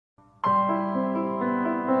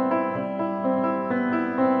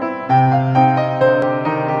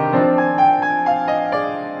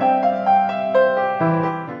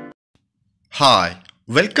Hi,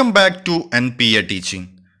 welcome back to NPA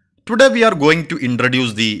teaching. Today we are going to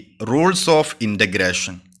introduce the rules of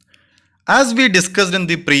integration. As we discussed in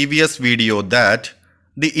the previous video that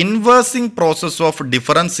the inversing process of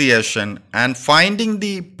differentiation and finding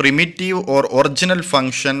the primitive or original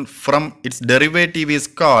function from its derivative is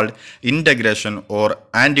called integration or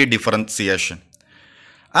anti-differentiation.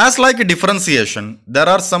 As like differentiation, there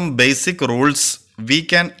are some basic rules we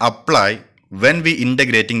can apply when we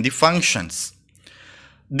integrating the functions.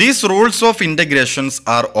 These rules of integrations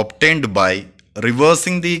are obtained by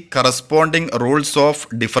reversing the corresponding rules of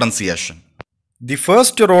differentiation. The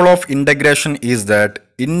first rule of integration is that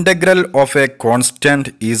integral of a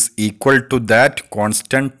constant is equal to that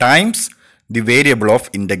constant times the variable of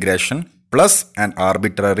integration plus an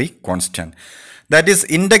arbitrary constant. That is,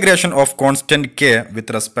 integration of constant k with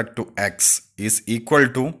respect to x is equal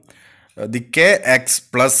to the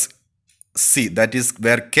kx plus c, that is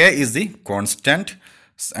where k is the constant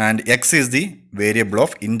and x is the variable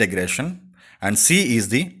of integration and c is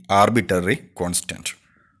the arbitrary constant.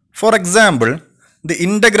 For example, the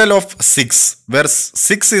integral of 6 where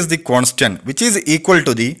 6 is the constant which is equal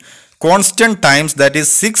to the constant times, that is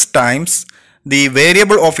 6 times the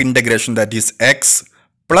variable of integration, that is x,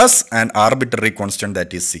 plus an arbitrary constant,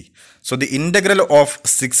 that is c. So the integral of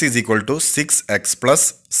 6 is equal to 6x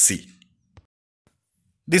plus c.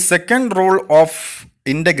 The second rule of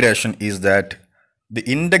integration is that the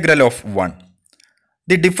integral of 1.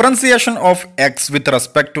 The differentiation of x with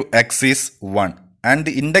respect to x is 1 and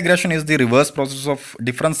the integration is the reverse process of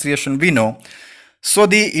differentiation we know. So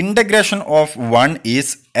the integration of 1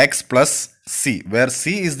 is x plus c where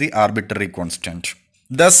c is the arbitrary constant.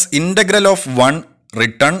 Thus integral of 1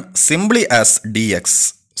 written simply as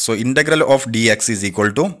dx. So integral of dx is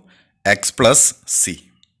equal to x plus c.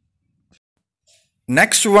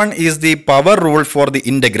 Next one is the power rule for the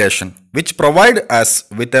integration, which provide us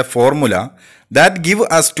with a formula that give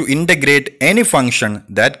us to integrate any function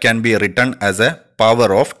that can be written as a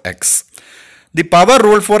power of x. The power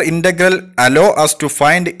rule for integral allow us to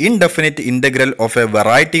find indefinite integral of a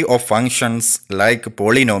variety of functions like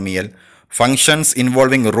polynomial, functions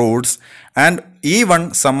involving roots, and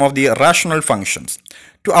even some of the rational functions.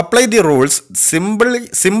 To apply the rules,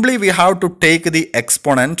 simply we have to take the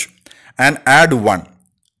exponent and add 1,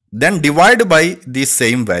 then divide by the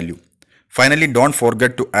same value. Finally, don't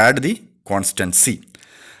forget to add the constant c.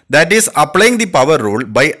 That is applying the power rule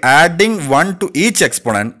by adding 1 to each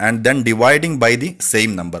exponent and then dividing by the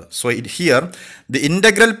same number. So here the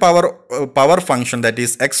integral power function, that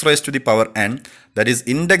is x raised to the power n, that is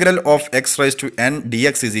integral of x raised to n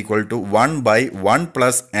dx is equal to 1 by 1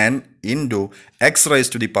 plus n into x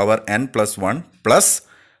raised to the power n plus 1 plus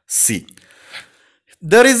c.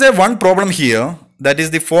 There is a one problem here, that is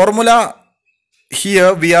the formula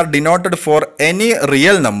here we are denoted for any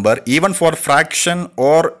real number, even for fraction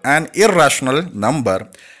or an irrational number,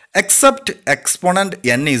 except exponent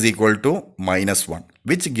n is equal to minus 1,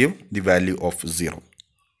 which give the value of 0.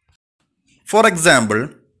 For example,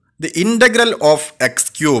 the integral of x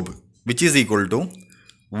cube, which is equal to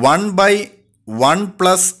 1 by 1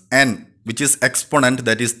 plus n, which is exponent,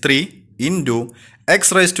 that is 3, into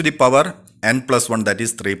x raised to the power n plus 1, that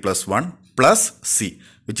is 3 plus 1, plus c,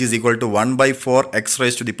 which is equal to 1 by 4 x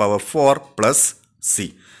raised to the power 4 plus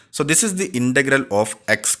c. So this is the integral of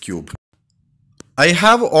x cube. I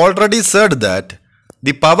have already said that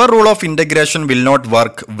the power rule of integration will not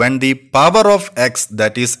work when the power of x,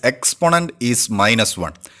 that is exponent, is minus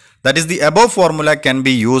 1. That is, the above formula can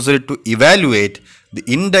be used to evaluate the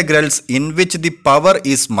integrals in which the power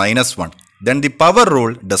is minus 1. Then the power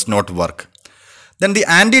rule does not work. Then the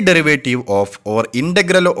antiderivative of or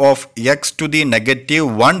integral of x to the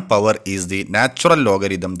negative 1 power is the natural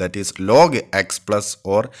logarithm, that is log x plus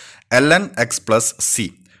or ln x plus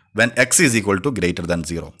c when x is equal to greater than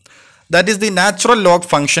 0. That is, the natural log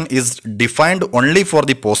function is defined only for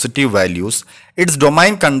the positive values. Its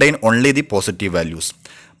domain contain only the positive values.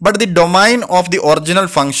 But the domain of the original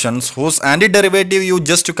functions whose antiderivative you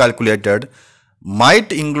just calculated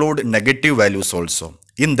might include negative values also.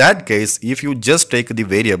 In that case, if you just take the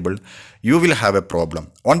variable, you will have a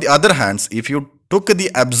problem. On the other hand, if you took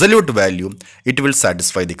the absolute value, it will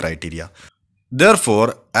satisfy the criteria.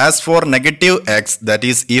 Therefore, as for negative x, that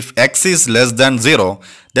is if x is less than 0,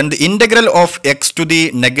 then the integral of x to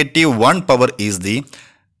the negative 1 power is the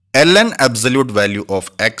ln absolute value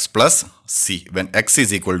of x plus c when x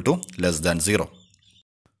is equal to less than 0.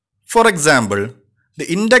 For example,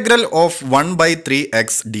 the integral of 1 by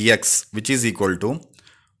 3x dx, which is equal to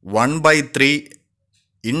 1 by 3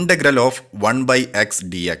 integral of 1 by x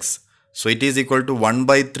dx. So it is equal to 1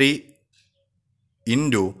 by 3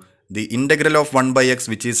 into the integral of 1 by x,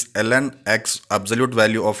 which is ln x absolute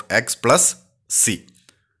value of x plus c.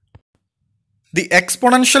 The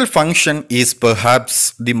exponential function is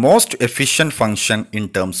perhaps the most efficient function in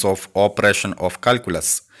terms of operation of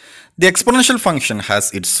calculus. The exponential function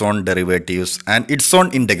has its own derivatives and its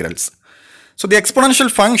own integrals. So the exponential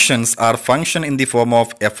functions are function in the form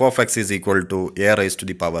of f of x is equal to a raised to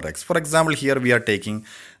the power x. For example, here we are taking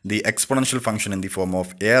the exponential function in the form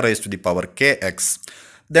of a raised to the power kx.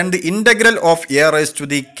 Then the integral of a raised to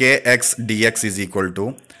the kx dx is equal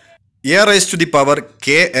to a raised to the power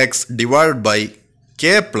kx divided by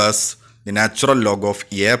k plus the natural log of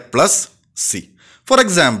a plus c. For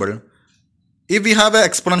example, if we have an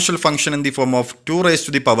exponential function in the form of 2 raised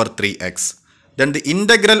to the power 3x, then the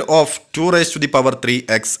integral of 2 raised to the power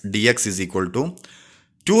 3x dx is equal to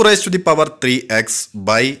 2 raised to the power 3x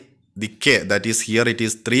by the k, that is here it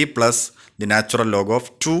is 3 plus the natural log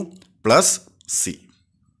of 2 plus c.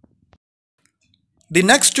 The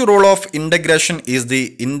next rule of integration is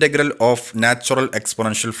the integral of natural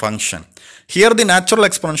exponential function. Here the natural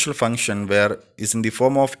exponential function is in the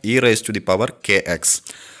form of e raised to the power kx.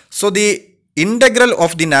 So the integral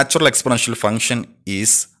of the natural exponential function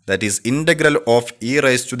is, that is integral of e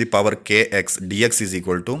raised to the power kx dx is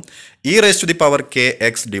equal to e raised to the power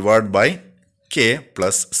kx divided by k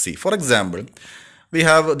plus c. For example, we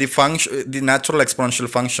have the natural exponential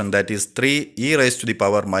function, that is 3 e raised to the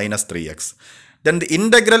power minus 3x. Then the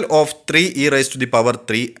integral of 3 e raised to the power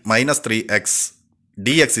 3 minus 3x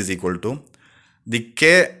dx is equal to the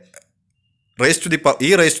k raised to the power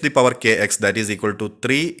e raised to the power kx, that is equal to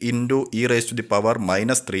 3 into e raised to the power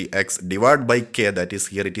minus 3x divided by k, that is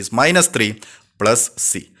here it is minus 3 plus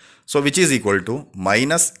c. So which is equal to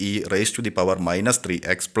minus e raised to the power minus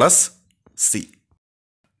 3x plus c.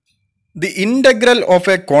 The integral of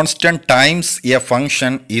a constant times a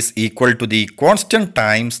function is equal to the constant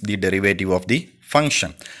times the derivative of the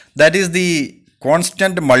function. That is the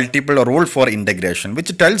constant multiple rule for integration,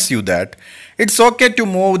 which tells you that it's okay to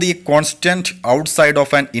move the constant outside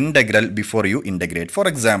of an integral before you integrate. For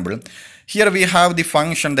example, here we have the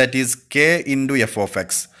function that is k into f of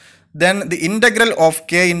x. Then the integral of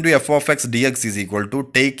k into f of x dx is equal to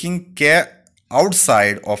taking k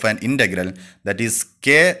outside of an integral, that is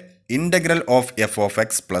k integral of f of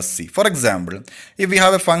x plus c. For example, if we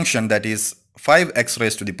have a function that is 5x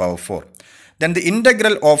raised to the power 4, then the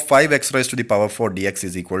integral of 5x raised to the power 4 dx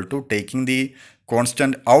is equal to taking the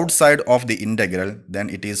constant outside of the integral, then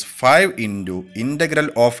it is 5 into integral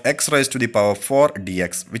of x raised to the power 4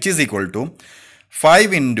 dx, which is equal to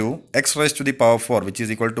 5 into x raised to the power 4, which is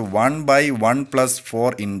equal to 1 by 1 plus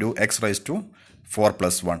 4 into x raised to 4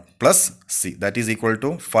 plus 1 plus c, that is equal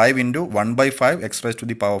to 5 into 1 by 5 x raised to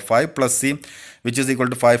the power 5 plus c, which is equal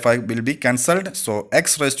to 5 will be cancelled. So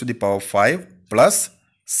x raised to the power 5 plus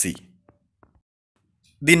c.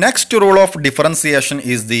 The next rule of differentiation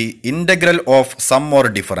is the integral of sum or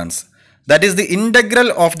difference. That is the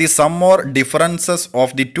integral of the sum or differences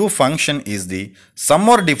of the two functions is the sum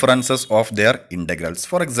or differences of their integrals.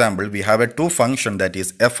 For example, we have a two function, that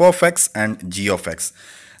is f of x and g of x.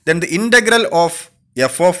 Then the integral of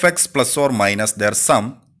f of x plus or minus their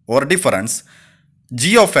sum or difference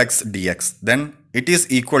g of x dx, then it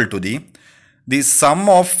is equal to the sum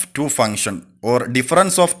of two function or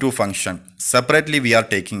difference of two function separately we are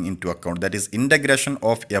taking into account, that is integration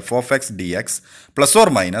of f of x dx plus or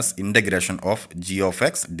minus integration of g of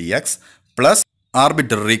x dx plus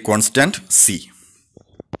arbitrary constant c.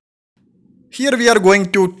 Here we are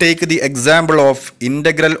going to take the example of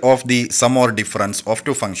integral of the sum or difference of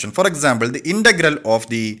two functions. For example, the integral of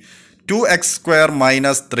the 2x square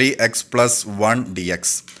minus 3x plus 1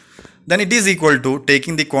 dx. Then it is equal to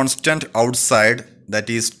taking the constant outside, that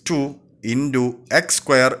is 2 into x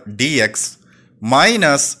square dx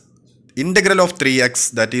minus integral of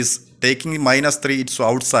 3x, that is taking minus 3 it's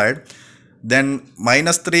outside, then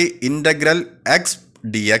minus 3 integral x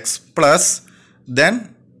dx plus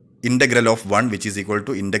then integral of 1, which is equal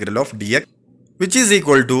to integral of dx, which is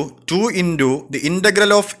equal to 2 into the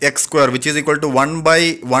integral of x square, which is equal to 1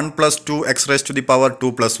 by 1 plus 2 x raised to the power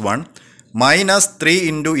 2 plus 1 minus 3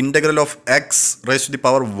 into integral of x raised to the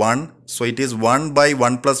power 1. So it is 1 by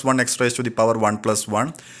 1 plus 1 x raised to the power 1 plus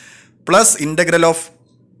 1 plus integral of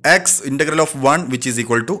x integral of 1, which is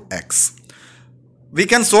equal to x. We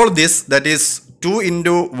can solve this, that is 2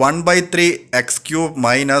 into 1 by 3 x cube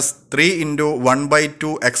minus 3 into 1 by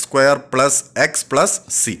 2 x square plus x plus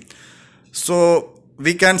c. So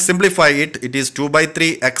we can simplify it. It is 2 by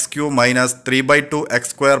 3 x cube minus 3 by 2 x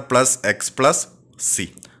square plus x plus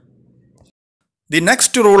c. The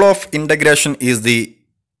next rule of integration is the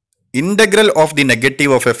integral of the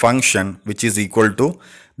negative of a function, which is equal to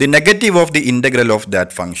the negative of the integral of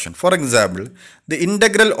that function. For example, the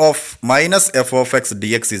integral of minus f of x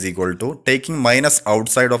dx is equal to taking minus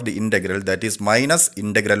outside of the integral, that is minus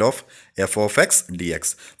integral of f of x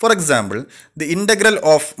dx. For example, the integral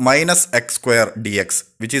of minus x square dx,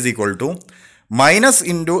 which is equal to minus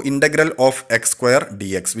into integral of x square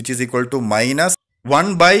dx, which is equal to minus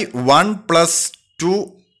 1 by 1 plus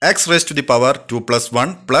 2 x raised to the power 2 plus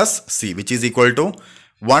 1 plus c, which is equal to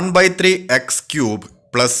 1 by 3 x cube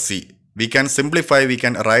plus c. We can simplify, we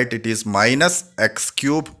can write it is minus x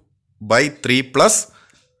cube by 3 plus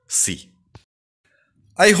c.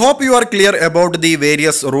 I hope you are clear about the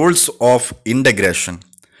various rules of integration.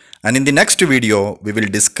 And in the next video, we will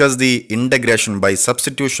discuss the integration by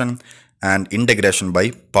substitution and integration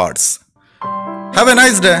by parts. Have a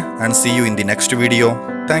nice day and see you in the next video.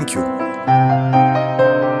 Thank you.